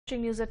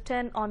watching News at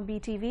 10 on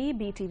BTV,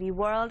 BTV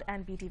World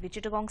and BTV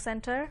Chittagong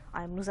Center.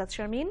 I am Nuzat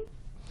Sharmeen.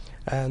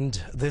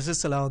 And this is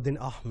Salahuddin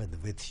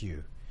Ahmed with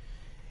you.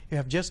 You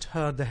have just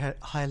heard the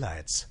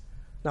highlights.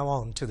 Now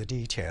on to the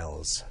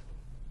details.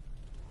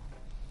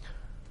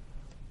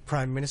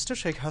 Prime Minister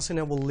Sheikh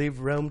Hasina will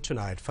leave Rome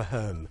tonight for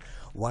home,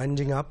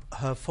 winding up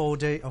her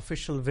 4-day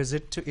official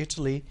visit to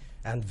Italy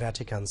and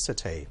Vatican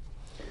City.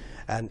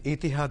 An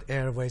Etihad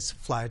Airways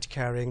flight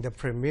carrying the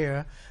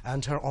Premier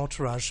and her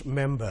entourage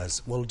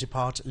members will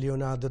depart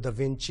Leonardo da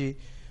Vinci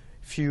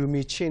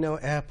Fiumicino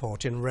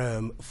Airport in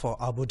Rome for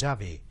Abu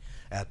Dhabi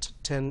at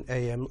 10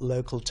 a.m.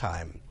 local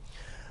time.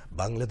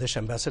 Bangladesh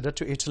Ambassador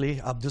to Italy,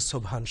 Abdus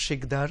Sobhan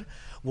Shikdar,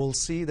 will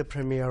see the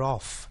Premier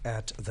off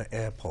at the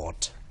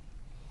airport.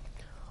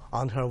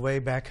 On her way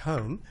back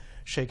home,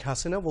 Sheikh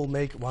Hasina will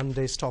make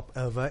one-day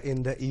stopover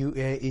in the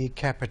UAE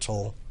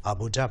capital,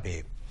 Abu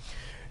Dhabi.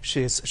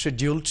 She is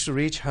scheduled to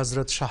reach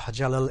Hazrat Shah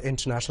Jalal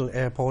International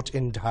Airport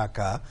in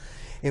Dhaka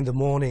in the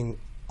morning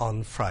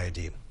on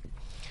Friday.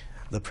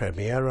 The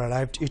Premier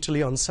arrived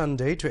Italy on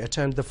Sunday to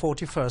attend the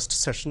 41st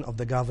session of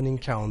the Governing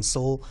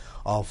Council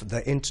of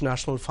the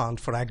International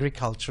Fund for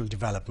Agricultural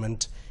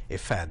Development,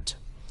 IFAD.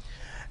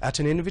 At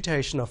an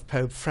invitation of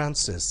Pope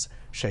Francis,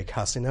 Sheikh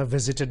Hasina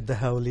visited the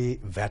Holy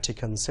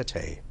Vatican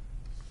City.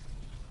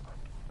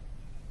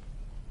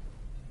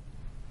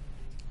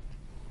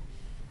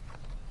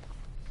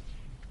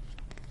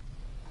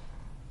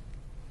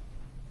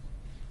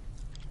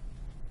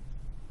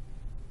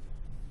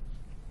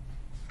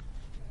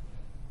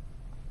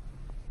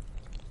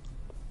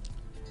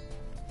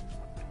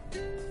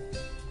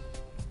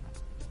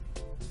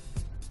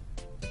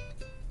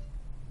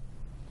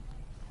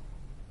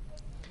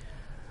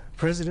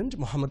 President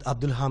Mohammad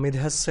Abdul Hamid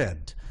has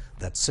said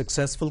that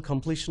successful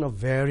completion of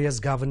various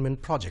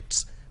government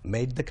projects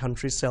made the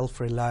country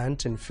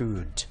self-reliant in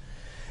food.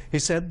 He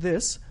said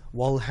this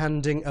while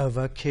handing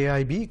over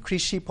KIB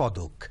Krishi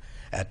Paduk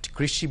at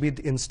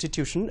Krishibid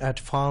Institution at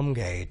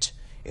Farmgate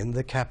in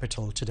the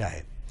capital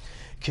today.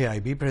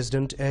 KIB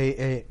President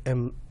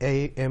AMM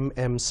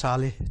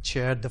Saleh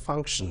chaired the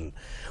function,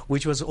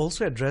 which was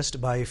also addressed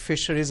by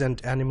Fisheries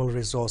and Animal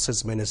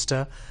Resources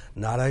Minister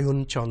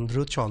Narayun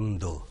Chandru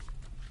Chandu.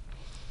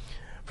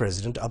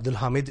 President Abdul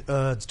Hamid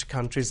urged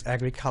country's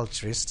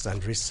agriculturists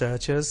and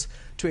researchers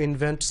to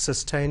invent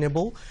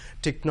sustainable,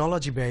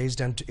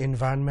 technology-based and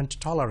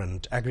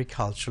environment-tolerant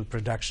agricultural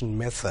production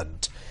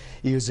method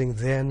using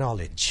their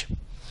knowledge.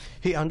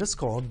 He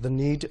underscored the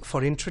need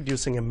for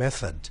introducing a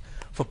method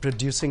for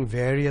producing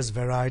various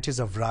varieties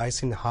of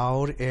rice in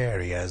Haur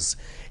areas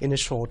in a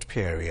short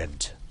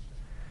period.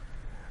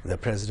 The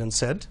President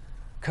said,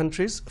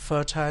 country's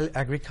fertile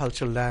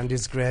agricultural land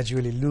is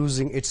gradually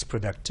losing its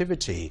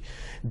productivity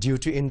due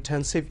to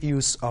intensive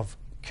use of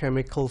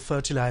chemical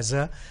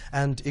fertilizer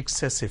and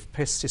excessive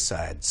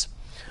pesticides.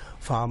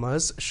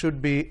 Farmers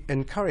should be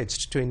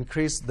encouraged to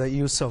increase the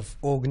use of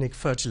organic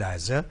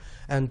fertilizer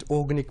and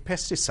organic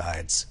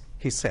pesticides,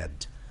 he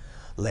said.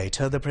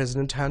 Later, the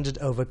President handed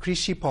over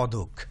Krishi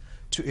Paduk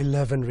to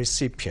 11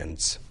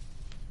 recipients.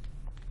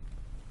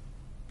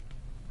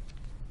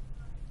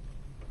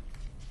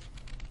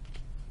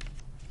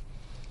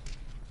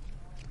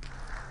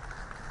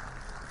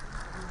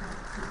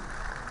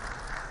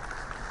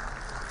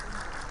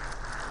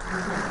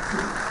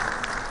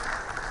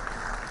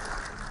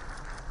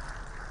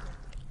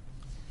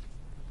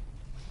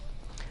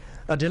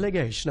 A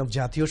delegation of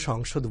Jatiyo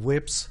সংসদ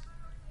whips,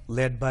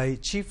 led by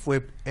Chief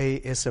Whip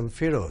A.S.M.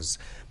 Firoz,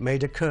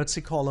 made a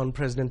courtesy call on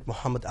President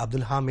Mohammad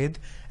Abdul Hamid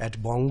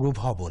at Bongo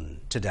Bhavan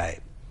today.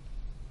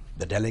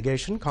 The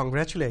delegation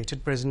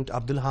congratulated President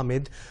Abdul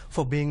Hamid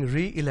for being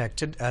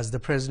re-elected as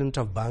the President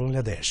of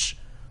Bangladesh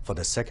for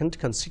the second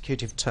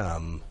consecutive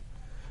term.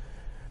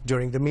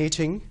 During the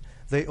meeting,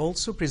 they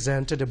also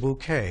presented a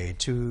bouquet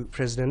to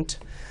President.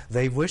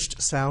 They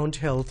wished sound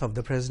health of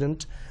the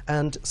President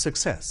and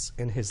success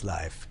in his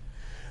life.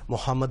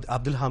 Mohammad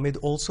Abdul Hamid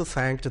also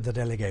thanked the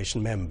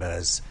delegation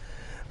members.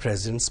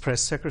 President's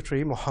Press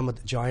Secretary Mohammad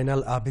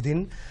Jainal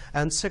Abidin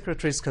and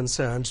secretaries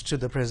concerned to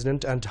the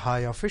President and high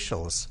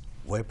officials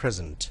were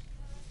present.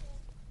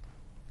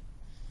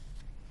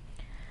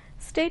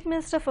 State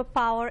Minister for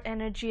Power,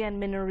 Energy and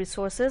Mineral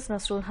Resources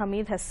Nasrul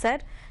Hamid has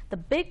said the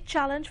big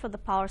challenge for the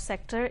power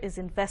sector is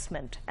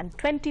investment, and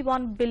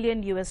 $21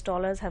 billion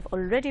have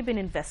already been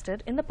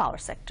invested in the power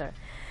sector.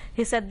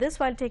 He said this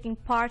while taking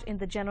part in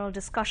the general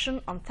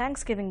discussion on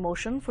Thanksgiving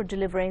motion for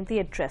delivering the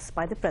address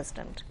by the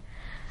President.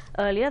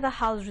 Earlier,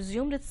 the House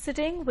resumed its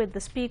sitting with the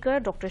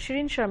Speaker, Dr.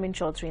 Shirin Sharmin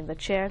Chaudhry, in the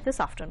chair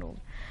this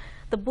afternoon.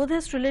 The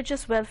Buddhist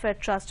Religious Welfare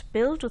Trust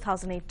Bill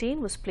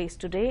 2018 was placed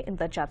today in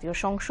the Jatiyo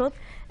সংসদ,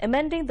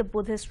 amending the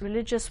Buddhist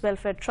Religious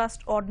Welfare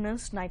Trust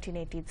Ordinance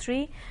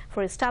 1983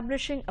 for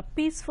establishing a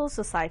peaceful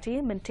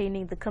society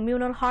maintaining the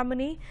communal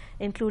harmony,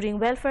 including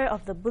welfare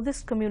of the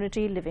Buddhist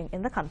community living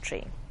in the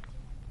country.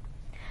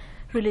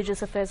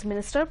 Religious Affairs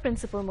Minister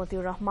Principal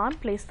Motiur Rahman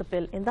placed the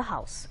bill in the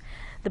House.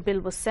 The bill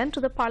was sent to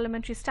the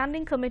Parliamentary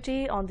Standing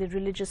Committee on the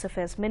Religious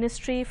Affairs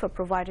Ministry for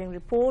providing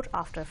report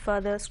after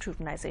further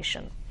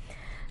scrutinization.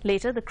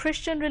 Later, the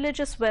Christian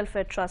Religious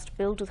Welfare Trust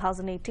Bill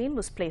 2018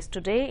 was placed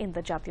today in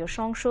the Jatiyo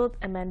Songshod,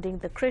 amending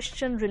the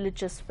Christian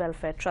Religious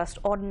Welfare Trust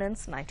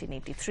Ordinance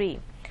 1983.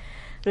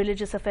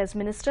 Religious Affairs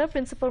Minister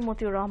Principal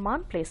Motiur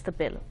Rahman placed the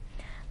bill.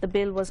 The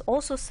bill was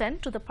also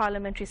sent to the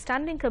Parliamentary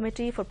Standing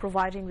Committee for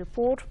providing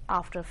report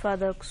after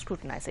further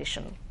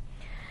scrutinization.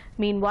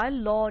 Meanwhile,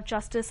 Law,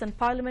 Justice and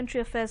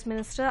Parliamentary Affairs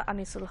Minister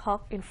Anisul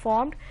Haq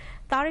informed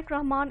Tariq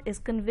Rahman is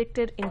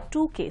convicted in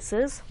 2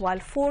 cases, while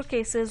 4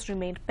 cases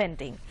remained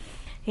pending.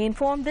 He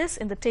informed this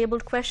in the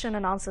tabled question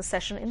and answer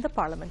session in the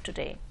Parliament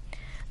today.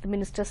 The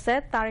minister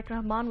said Tariq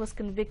Rahman was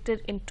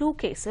convicted in 2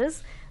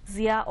 cases,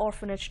 Zia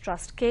Orphanage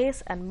Trust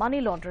case and Money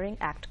Laundering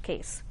Act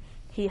case.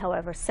 He,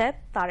 however, said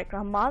Tariq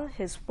Rahman,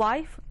 his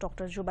wife,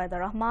 Dr. Zubaida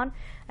Rahman,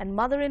 and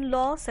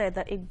mother-in-law,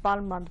 Sayyida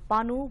Iqbal Mand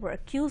Banu, were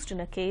accused in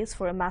a case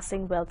for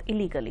amassing wealth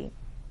illegally.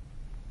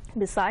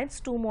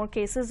 Besides, 2 more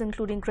cases,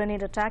 including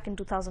grenade attack in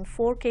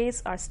 2004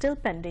 case, are still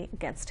pending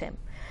against him.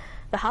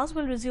 The House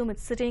will resume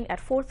its sitting at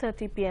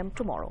 4:30 p.m.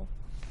 tomorrow.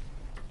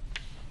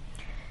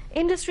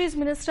 Industries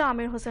Minister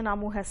Amir Hossain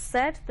Amu has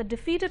said the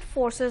defeated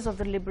forces of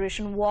the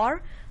Liberation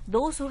War,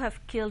 those who have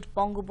killed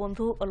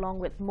Bangabandhu along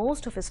with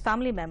most of his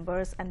family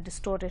members and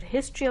distorted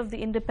history of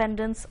the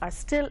independence, are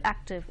still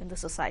active in the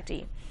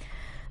society.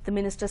 The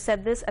minister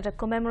said this at a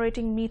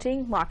commemorating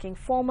meeting marking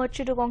former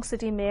Chittagong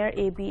City Mayor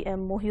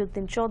ABM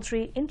Mohiuddin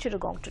Chaudhry in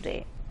Chittagong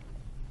today.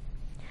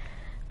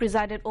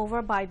 Presided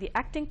over by the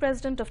acting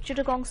president of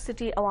Chittagong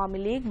City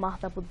Awami League,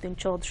 Mahtabuddin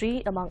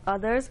Chaudhry, among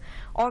others,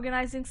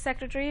 organizing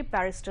secretary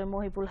Barrister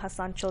Mohibul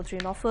Hassan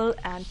Chaudhry Nofal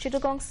and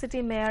Chittagong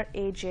City Mayor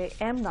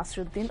AJM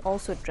Nasruddin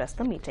also addressed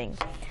the meeting.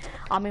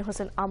 Amir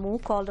Hossain Amu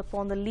called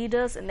upon the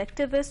leaders and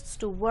activists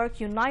to work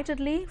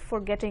unitedly,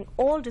 forgetting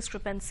all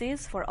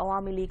discrepancies for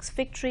Awami League's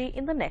victory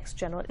in the next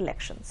general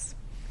elections.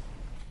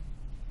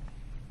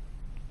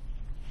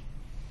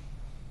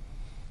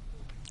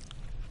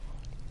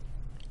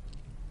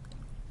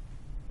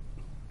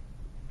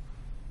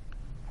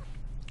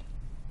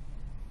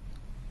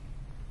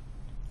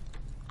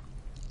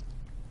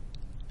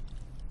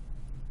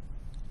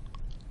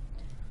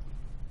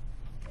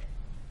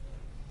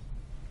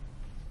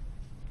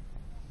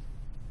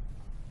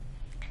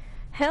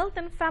 Health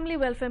and Family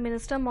Welfare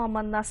Minister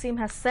Mohammad Naseem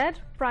has said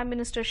Prime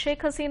Minister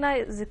Sheikh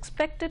Hasina is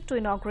expected to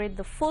inaugurate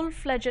the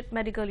full-fledged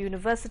medical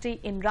university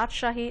in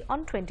Rajshahi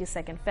on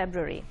 22nd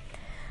February.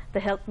 The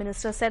Health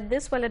Minister said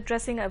this while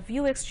addressing a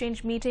view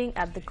exchange meeting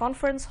at the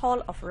conference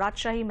hall of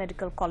Rajshahi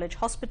Medical College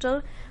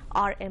Hospital,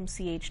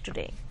 RMCH,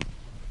 today.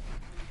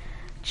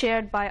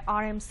 Chaired by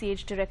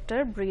RMCH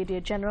Director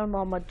Brigadier General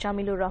Mohammad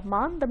Jamilur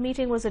Rahman, the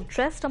meeting was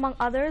addressed among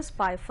others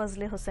by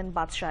Fazle Hussain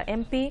Badshah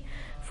MP,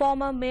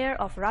 former Mayor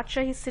of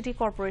Rajshahi City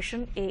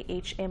Corporation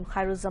AHM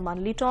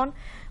Khairuzaman Liton,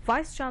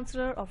 Vice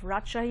Chancellor of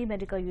Rajshahi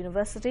Medical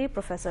University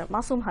Professor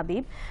Masum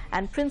Habib,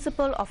 and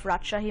Principal of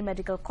Rajshahi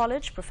Medical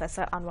College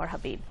Professor Anwar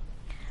Habib.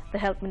 The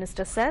Health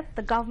Minister said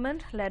the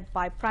government, led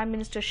by Prime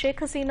Minister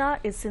Sheikh Hasina,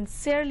 is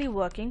sincerely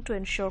working to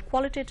ensure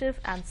qualitative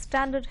and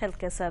standard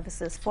healthcare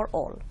services for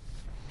all.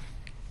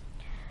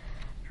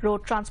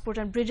 Road Transport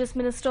and Bridges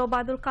Minister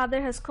Obaidul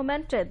Qadir has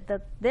commented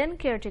that then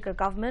caretaker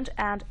government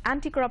and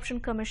Anti-Corruption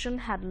Commission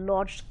had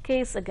lodged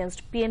case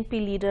against PNP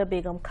leader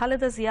Begum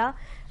Khaleda Zia.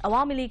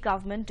 Awami League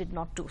government did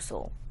not do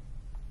so.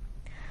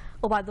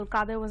 Obaidul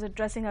Qadir was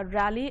addressing a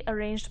rally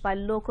arranged by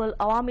local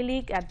Awami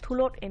League at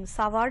Dhulot in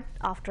Savard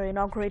after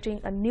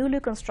inaugurating a newly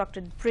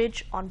constructed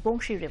bridge on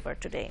Bongshi River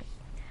today.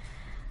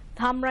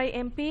 Dhamrai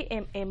MP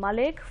M.A.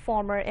 Malik,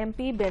 former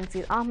MP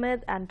Benzir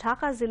Ahmed and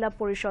Dhaka Zilla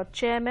Porishad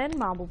Chairman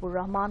Mahbubur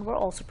Rahman were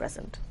also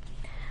present.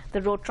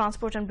 The Road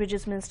Transport and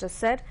Bridges Minister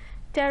said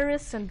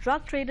terrorists and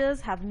drug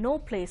traders have no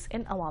place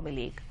in Awami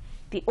League.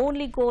 The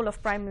only goal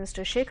of Prime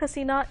Minister Sheikh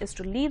Hasina is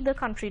to lead the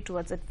country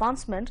towards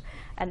advancement,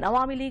 and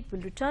Awami League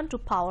will return to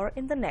power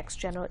in the next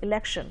general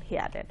election, he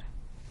added.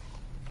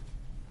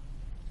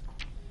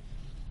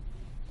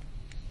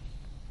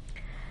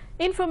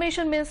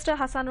 Information Minister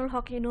Hassanul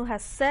Haq Inu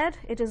has said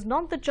it is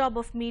not the job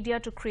of media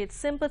to create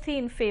sympathy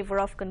in favor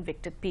of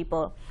convicted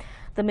people.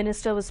 The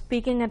minister was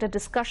speaking at a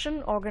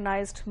discussion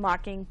organized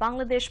marking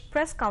Bangladesh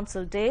Press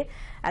Council Day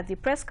at the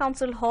Press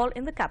Council Hall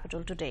in the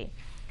capital today.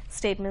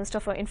 State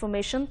Minister for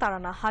Information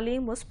Tarana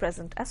Halim was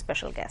present as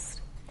special guest.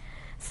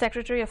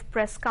 Secretary of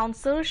Press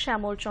Council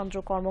Shamol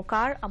Chandra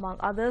Kormokar, among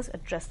others,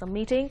 addressed the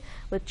meeting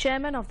with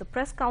Chairman of the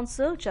Press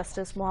Council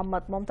Justice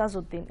Muhammad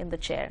Momtazuddin in the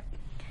chair.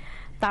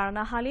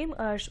 Tarana Halim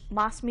urged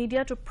mass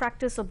media to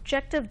practice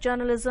objective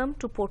journalism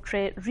to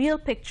portray real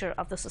picture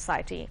of the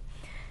society.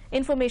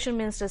 Information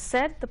Minister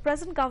said the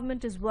present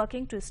government is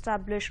working to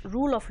establish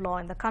rule of law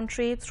in the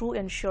country through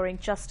ensuring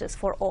justice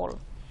for all.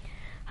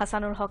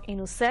 Hassanul Haq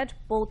Inu said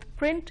both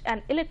print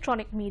and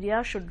electronic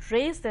media should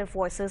raise their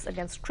voices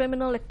against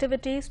criminal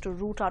activities to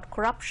root out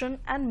corruption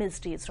and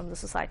misdeeds from the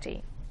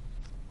society.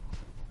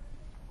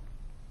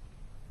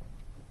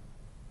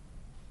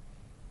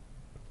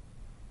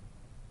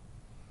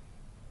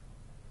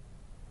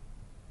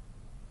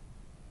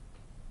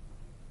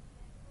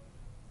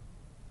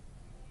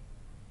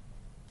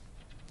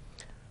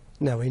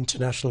 Now,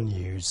 international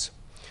news.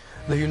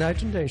 The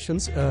United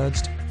Nations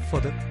urged for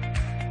the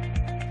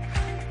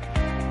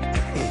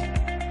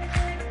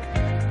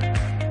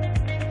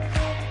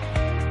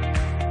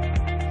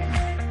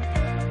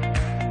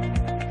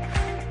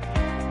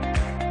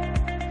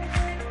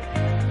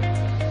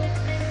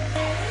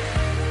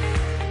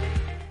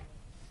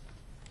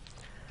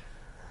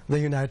The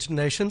United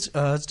Nations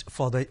urged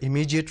for the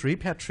immediate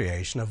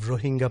repatriation of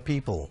Rohingya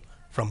people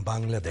from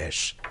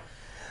Bangladesh.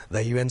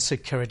 The UN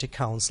Security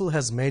Council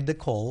has made the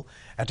call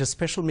at a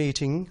special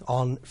meeting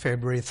on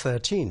February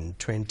 13,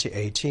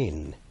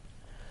 2018.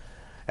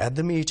 At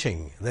the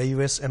meeting, the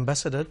US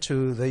Ambassador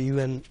to the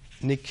UN,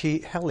 Nikki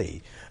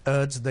Haley,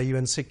 urged the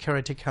UN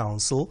Security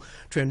Council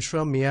to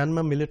ensure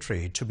Myanmar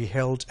military to be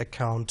held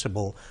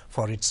accountable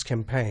for its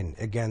campaign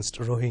against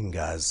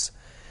Rohingyas.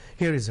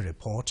 Here is a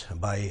report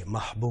by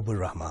Mahbubur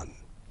Rahman.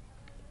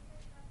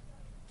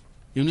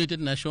 United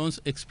Nations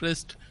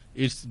expressed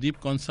its deep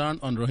concern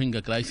on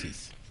Rohingya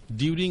crisis.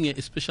 During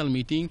a special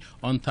meeting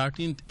on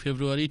 13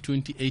 February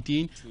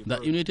 2018, the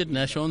United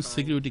Nations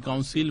Security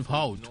Council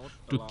vowed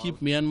to keep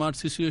Myanmar's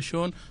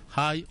situation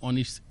high on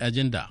its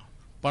agenda.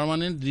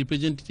 Permanent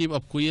representative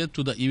of Kuwait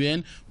to the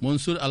UN,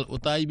 Mansour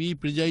al-Otaibi,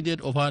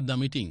 presided over the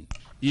meeting.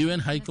 UN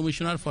High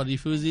Commissioner for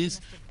Refugees,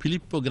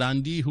 Filippo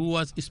Grandi, who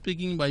was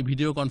speaking by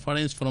video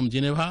conference from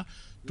Geneva,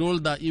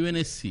 told the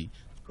UNSC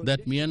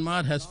that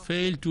Myanmar has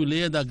failed to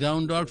lay the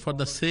groundwork for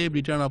the safe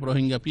return of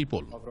Rohingya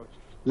people.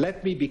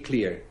 Let me be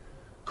clear.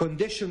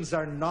 Conditions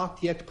are not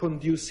yet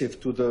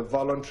conducive to the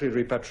voluntary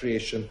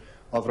repatriation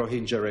of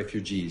Rohingya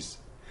refugees.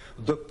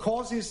 The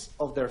causes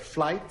of their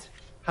flight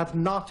have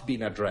not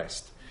been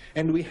addressed,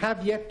 and we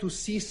have yet to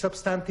see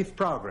substantive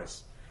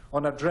progress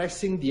on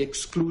addressing the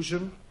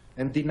exclusion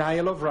and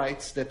denial of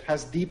rights that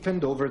has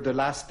deepened over the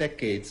last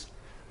decades,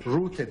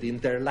 rooted in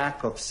their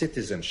lack of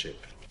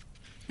citizenship.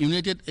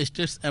 United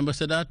States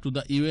Ambassador to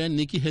the UN,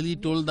 Nikki Haley,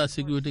 told the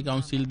Security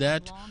Council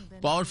that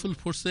powerful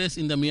forces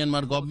in the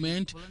Myanmar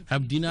government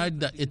have denied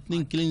the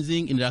ethnic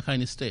cleansing in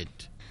Rakhine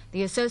State.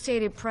 The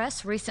Associated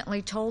Press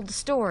recently told the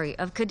story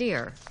of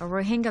Kadir, a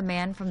Rohingya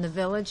man from the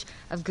village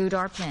of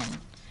Gudar Pen.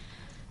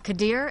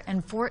 Kadir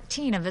and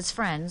 14 of his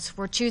friends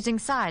were choosing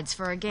sides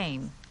for a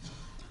game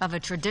of a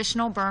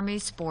traditional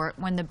Burmese sport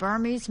when the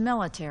Burmese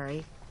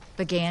military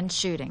began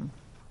shooting.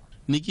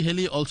 Nikki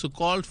Haley also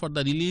called for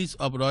the release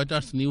of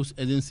Reuters news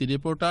agency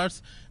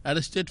reporters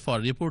arrested for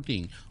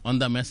reporting on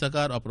the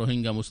massacre of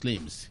Rohingya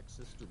Muslims.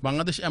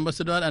 Bangladesh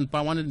ambassador and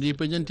permanent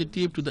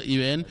representative to the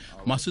UN,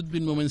 Masood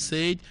bin Momen,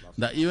 said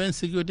the UN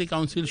Security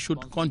Council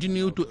should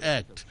continue to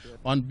act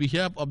on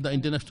behalf of the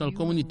international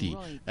community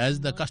as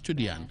the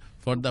custodian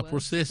for the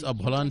process of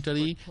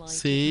voluntary,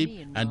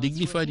 safe and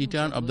dignified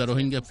return of the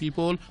Rohingya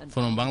people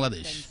from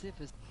Bangladesh.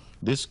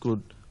 This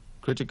could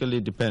critically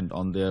depend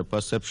on their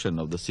perception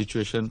of the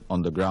situation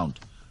on the ground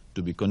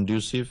to be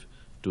conducive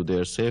to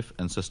their safe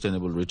and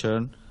sustainable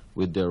return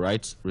with their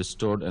rights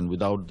restored and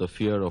without the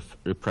fear of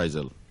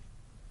reprisal.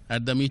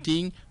 At the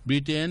meeting,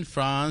 Britain,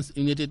 France,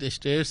 United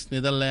States,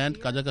 Netherlands,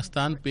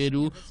 Kazakhstan,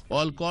 Peru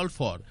all called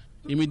for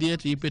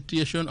immediate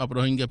repatriation of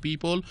Rohingya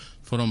people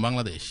from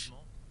Bangladesh.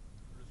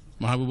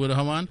 Mahbubur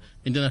Rahman,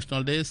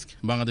 International Desk,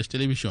 Bangladesh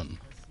Television.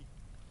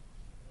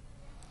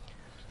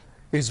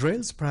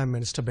 Israel's Prime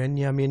Minister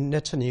Benjamin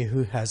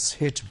Netanyahu has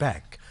hit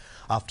back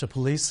after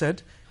police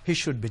said he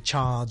should be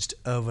charged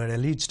over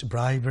alleged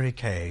bribery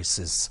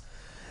cases.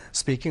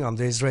 Speaking on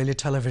the Israeli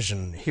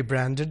television, he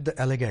branded the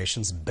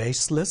allegations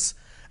baseless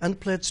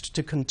and pledged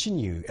to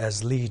continue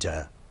as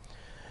leader.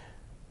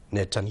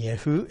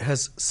 Netanyahu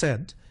has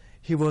said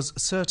he was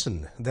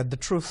certain that the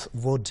truth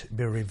would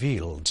be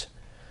revealed.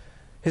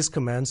 His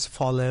comments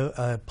follow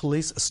a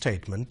police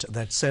statement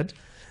that said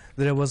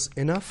there was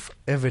enough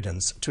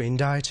evidence to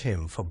indict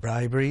him for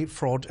bribery,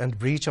 fraud and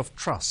breach of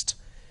trust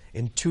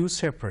in 2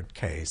 separate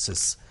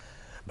cases.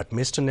 But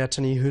Mr.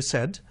 Netanyahu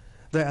said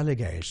the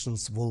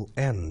allegations will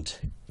end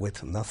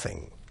with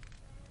nothing.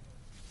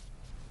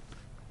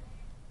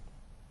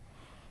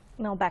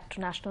 Now back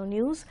to national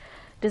news.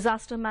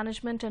 Disaster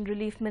Management and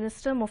Relief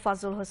Minister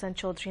Mufazzul Hossain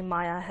Chaudhry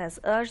Maya has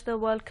urged the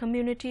world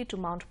community to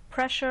mount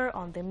pressure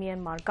on the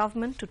Myanmar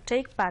government to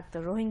take back the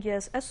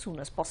Rohingyas as soon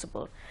as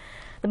possible.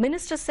 The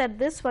minister said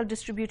this while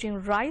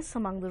distributing rice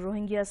among the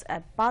Rohingyas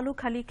at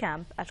Balukhali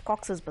camp at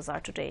Cox's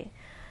Bazar today.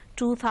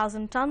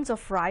 2,000 tons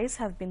of rice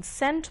have been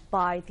sent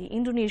by the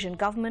Indonesian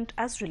government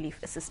as relief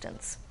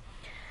assistance.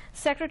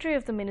 Secretary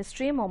of the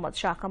Ministry Mohammad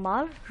Shah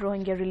Kamal,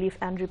 Rohingya Relief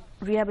and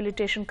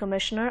Rehabilitation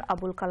Commissioner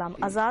Abul Kalam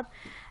Azad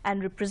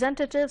and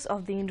representatives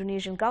of the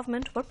Indonesian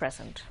government were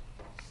present.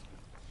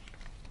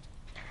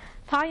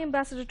 Thai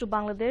Ambassador to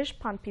Bangladesh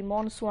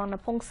Panpimon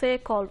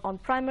Suwarnapongse called on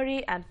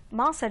Primary and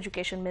Mass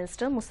Education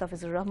Minister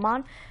Mustafizur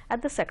Rahman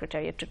at the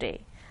Secretariat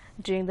today.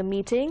 During the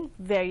meeting,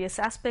 various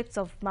aspects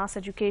of mass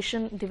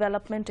education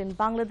development in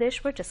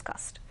Bangladesh were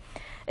discussed.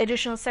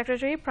 Additional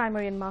Secretary,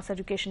 Primary and Mass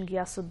Education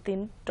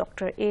Giyasuddin,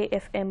 Dr.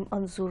 A.F.M.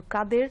 Anzur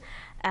Kadir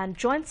and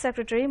Joint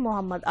Secretary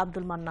Muhammad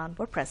Abdul Mannan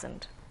were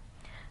present.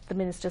 The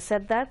minister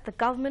said that the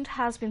government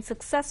has been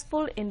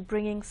successful in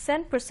bringing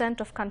 10%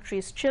 of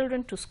country's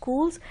children to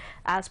schools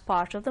as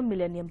part of the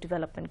Millennium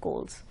Development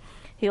Goals.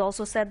 He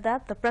also said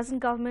that the present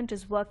government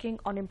is working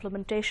on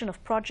implementation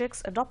of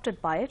projects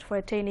adopted by it for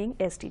attaining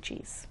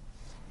SDGs.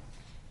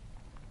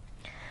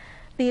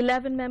 The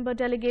 11-member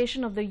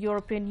delegation of the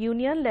European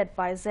Union, led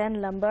by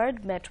Jean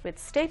Lambert, met with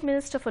State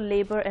Minister for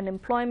Labour and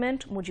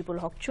Employment, Mujibul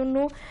Haq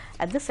Chunnu,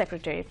 at the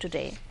Secretariat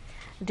today.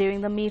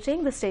 During the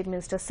meeting, the State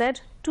Minister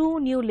said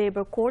 2 new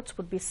labour courts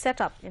would be set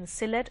up in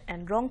Sylhet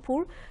and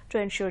Rangpur to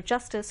ensure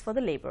justice for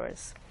the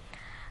labourers.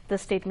 The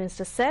State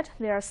Minister said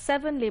there are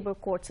 7 labour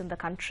courts in the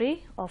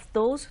country. Of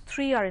those,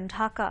 3 are in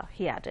Dhaka,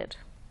 he added.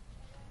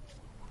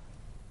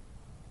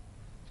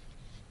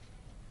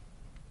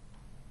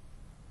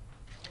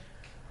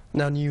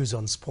 Now news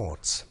on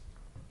sports.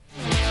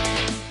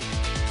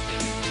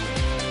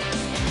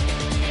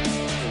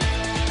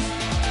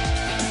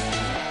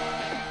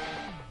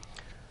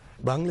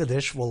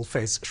 Bangladesh will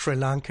face Sri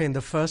Lanka in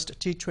the first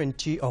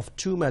T20 of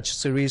 2-match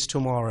series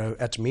tomorrow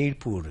at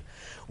Mirpur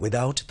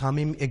without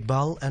Tamim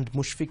Iqbal and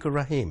Mushfiqur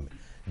Rahim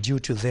due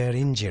to their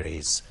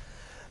injuries.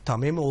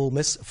 Tamim will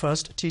miss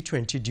first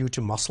T20 due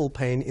to muscle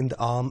pain in the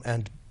arm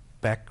and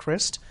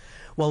backrest,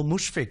 while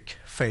Mushfiq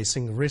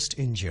facing wrist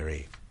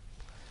injury.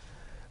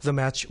 The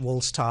match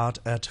will start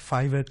at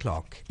 5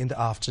 o'clock in the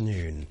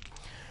afternoon.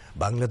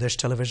 Bangladesh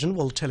television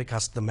will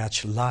telecast the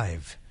match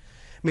live.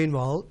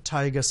 Meanwhile,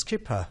 Tiger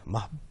skipper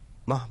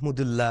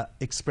Mahmudullah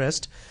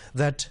expressed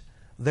that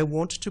they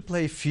want to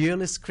play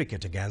fearless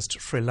cricket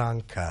against Sri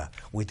Lanka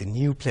with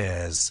new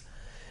players.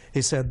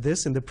 He said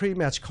this in the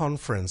pre-match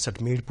conference at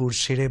Mirpur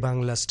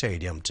Shire-Bangla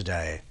Stadium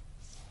today.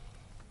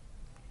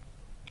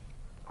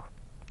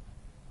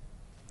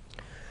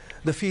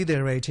 The FIDE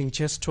rating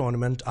chess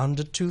tournament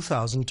under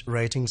 2000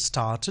 rating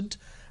started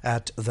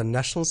at the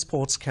National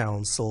Sports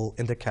Council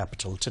in the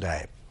capital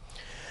today.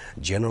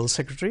 General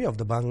Secretary of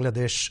the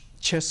Bangladesh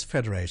Chess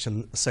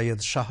Federation, Syed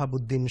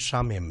Shahabuddin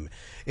Shamim,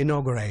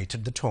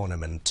 inaugurated the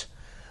tournament.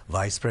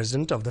 Vice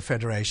President of the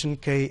Federation,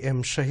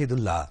 K.M.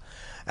 Shahidullah,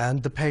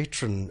 and the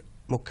patron,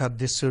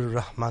 Muqaddisur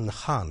Rahman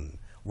Khan,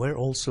 were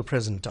also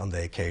present on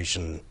the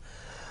occasion.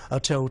 A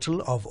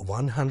total of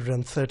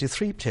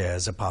 133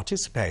 players are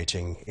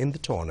participating in the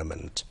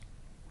tournament.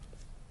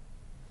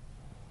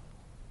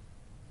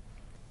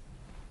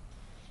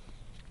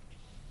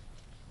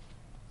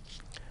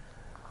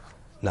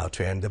 Now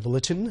to end the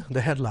bulletin, the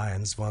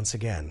headlines once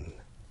again.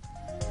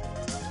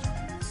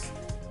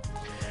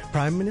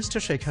 Prime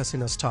Minister Sheikh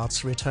Hasina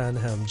starts return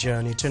home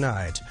journey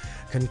tonight,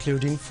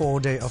 concluding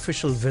 4-day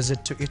official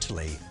visit to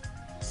Italy.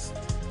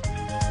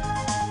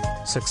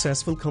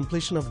 Successful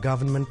completion of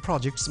government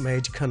projects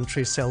made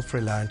country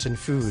self-reliant in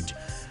food,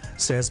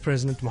 says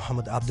President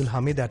Mohammad Abdul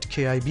Hamid at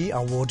KIB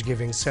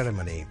award-giving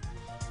ceremony.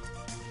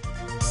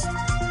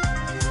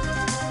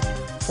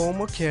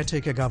 Former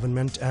caretaker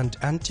government and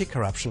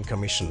anti-corruption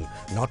commission,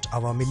 not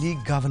Awami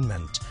League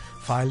government,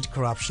 filed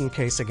corruption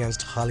case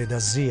against Khalida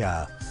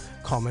Zia,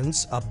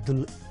 comments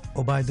Abdul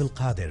Obaidul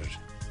Qadir.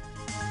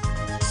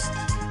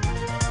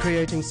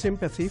 Creating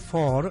sympathy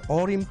for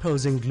or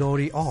imposing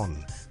glory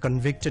on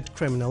convicted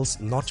criminals,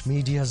 not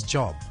media's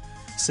job,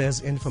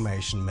 says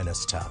Information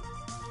Minister.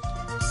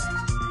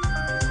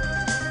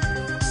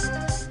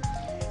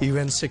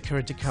 UN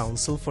Security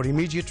Council for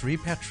immediate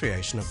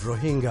repatriation of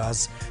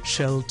Rohingyas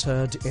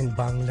sheltered in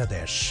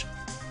Bangladesh.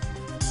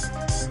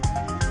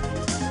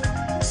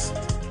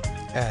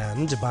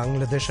 And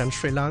Bangladesh and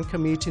Sri Lanka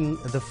meet in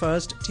the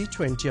first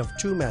T20 of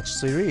 2-match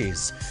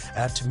series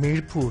at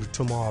Mirpur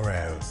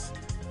tomorrow.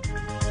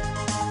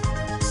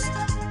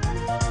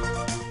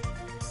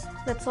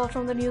 That's all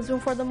from the newsroom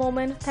for the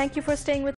moment. Thank you for staying with